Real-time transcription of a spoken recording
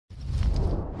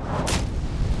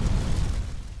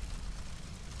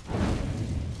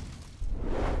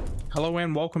Hello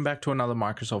and welcome back to another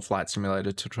Microsoft Flight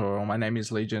Simulator tutorial. My name is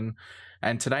Lian,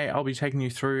 and today I'll be taking you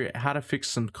through how to fix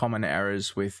some common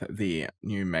errors with the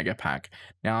new megapack.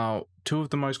 Now, two of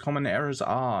the most common errors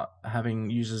are having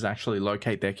users actually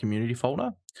locate their community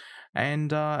folder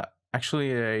and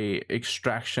actually a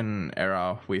extraction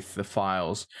error with the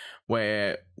files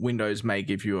where Windows may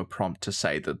give you a prompt to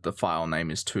say that the file name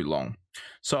is too long.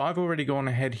 So I've already gone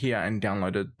ahead here and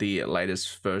downloaded the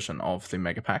latest version of the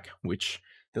megapack, which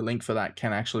the link for that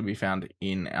can actually be found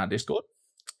in our Discord,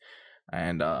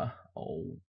 and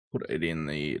I'll put it in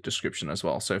the description as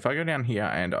well. So if I go down here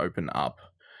and open up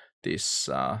this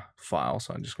file,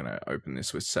 so I'm just going to open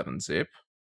this with 7-zip.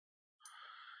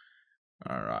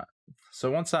 All right, so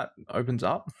once that opens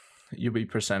up, you'll be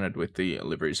presented with the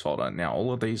libraries folder. Now,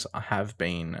 all of these have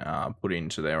been put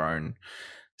into their own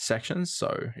sections,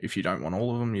 so if you don't want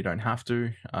all of them, you don't have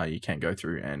to. You can go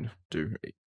through and do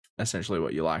essentially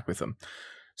what you like with them.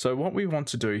 So what we want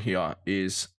to do here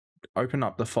is open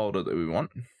up the folder that we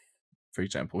want, for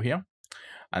example here,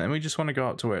 and then we just want to go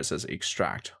up to where it says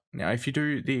extract. Now, if you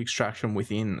do the extraction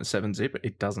within 7-zip,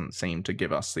 it doesn't seem to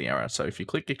give us the error. So if you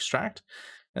click extract,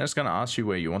 then it's going to ask you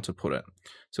where you want to put it.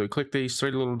 So we click these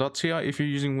three little dots here. If you're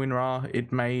using WinRAR,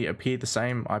 it may appear the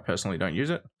same. I personally don't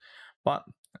use it, but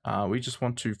we just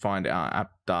want to find our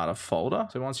app data folder.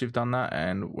 So once you've done that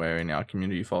and we're in our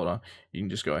community folder, you can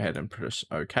just go ahead and press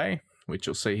OK, which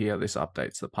you'll see here, this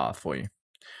updates the path for you.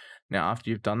 Now, after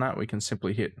you've done that, we can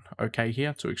simply hit OK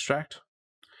here to extract.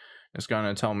 It's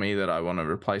going to tell me that I want to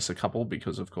replace a couple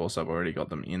because, of course, I've already got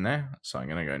them in there. So I'm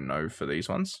going to go no for these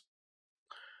ones.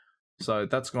 So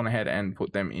that's gone ahead and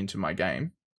put them into my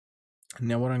game.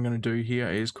 Now, what I'm going to do here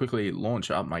is quickly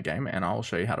launch up my game, and I'll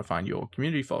show you how to find your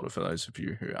community folder for those of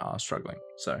you who are struggling.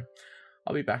 So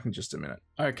I'll be back in just a minute.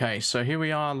 Okay, so here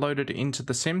we are loaded into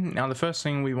the sim. Now, the first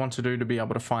thing we want to do to be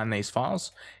able to find these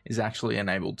files is actually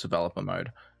enable developer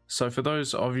mode. So for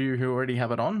those of you who already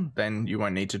have it on, then you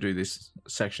won't need to do this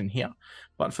section here.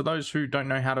 But for those who don't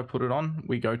know how to put it on,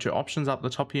 we go to options up the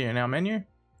top here in our menu,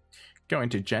 go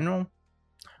into general.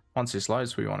 Once this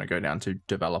loads, we want to go down to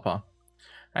developer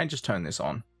and just turn this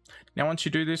on. Now, once you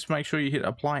do this, make sure you hit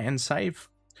apply and save,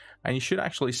 and you should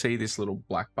actually see this little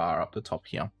black bar up the top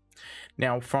here.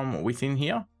 Now, from within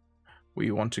here, we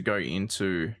want to go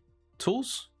into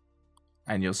tools,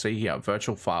 and you'll see here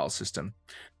virtual file system.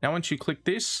 Now, once you click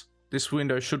this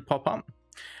window should pop up,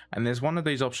 and there's one of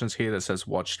these options here that says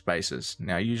watched bases.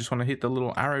 Now, you just want to hit the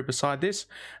little arrow beside this,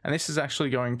 and this is actually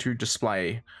going to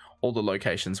display all the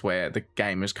locations where the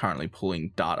game is currently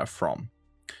pulling data from.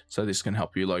 So this can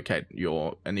help you locate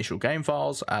your initial game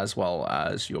files as well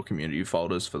as your community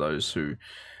folders for those who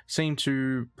seem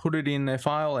to put it in their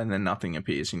file and then nothing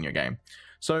appears in your game.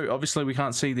 So obviously we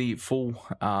can't see the full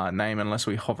name unless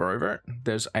we hover over it.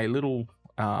 There's a little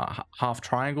half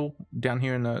triangle down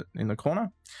here in the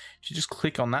corner. You just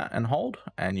click on that and hold,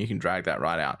 and you can drag that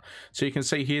right out. So you can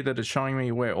see here that it's showing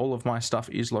me where all of my stuff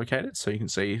is located. So you can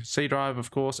see C drive,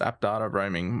 of course, app data,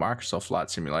 roaming, Microsoft Flight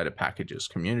Simulator, packages,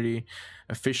 community,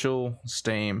 official,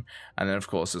 Steam, and then of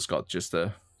course it's got just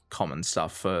the common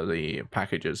stuff for the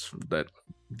packages.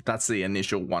 That's the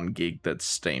initial 1 gig that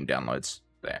Steam downloads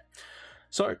there.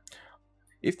 So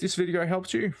if this video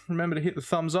helps you, remember to hit the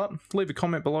thumbs up, leave a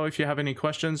comment below if you have any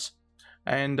questions,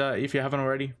 and if you haven't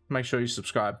already, make sure you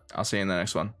subscribe. I'll see you in the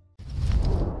next one.